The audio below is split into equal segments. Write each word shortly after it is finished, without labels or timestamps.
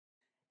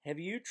Have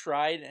you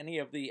tried any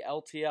of the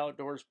LT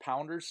Outdoors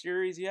Pounder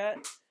series yet?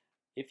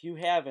 If you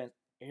haven't,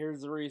 here's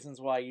the reasons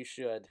why you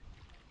should.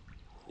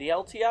 The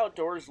LT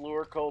Outdoors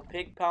Lure Co.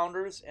 Pig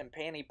Pounders and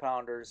Panty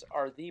Pounders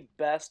are the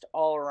best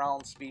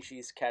all-around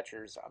species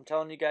catchers. I'm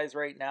telling you guys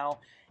right now,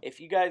 if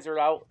you guys are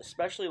out,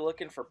 especially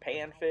looking for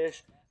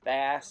panfish,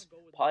 bass,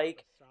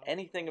 pike,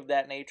 anything of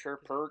that nature,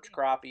 perch,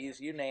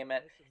 crappies, you name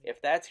it,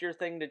 if that's your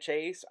thing to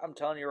chase, I'm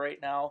telling you right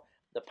now,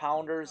 the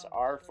pounders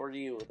are for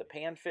you. The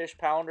panfish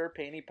pounder,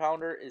 panty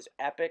pounder, is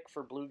epic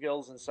for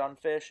bluegills and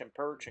sunfish and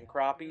perch and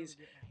crappies,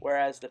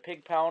 whereas the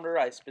pig pounder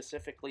I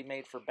specifically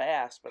made for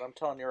bass, but I'm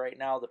telling you right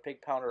now, the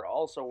pig pounder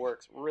also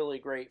works really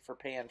great for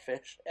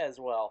panfish as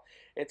well.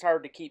 It's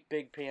hard to keep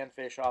big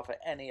panfish off of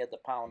any of the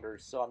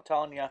pounders, so I'm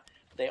telling you,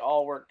 they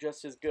all work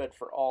just as good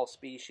for all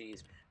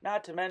species.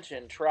 Not to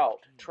mention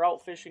trout.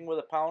 Trout fishing with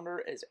a pounder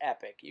is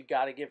epic. You've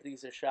got to give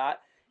these a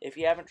shot. If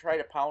you haven't tried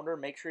a pounder,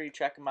 make sure you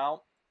check them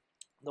out.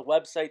 The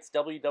website's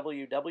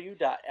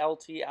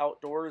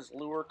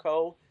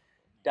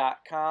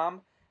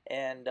www.LTOutdoorsLureCo.com.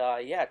 And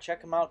yeah,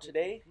 check them out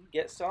today.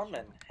 Get some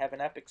and have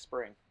an epic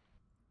spring.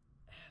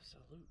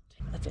 Absolute.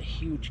 That's a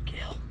huge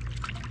gill.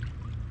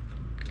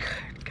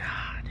 Good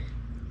God.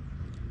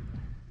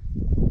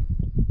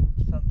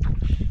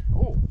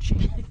 Oh,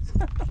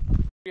 jeez.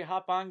 You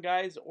hop on,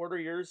 guys. Order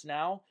yours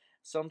now.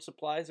 Some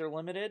supplies are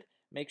limited.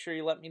 Make sure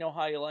you let me know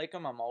how you like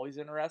them. I'm always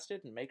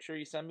interested. And make sure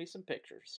you send me some pictures.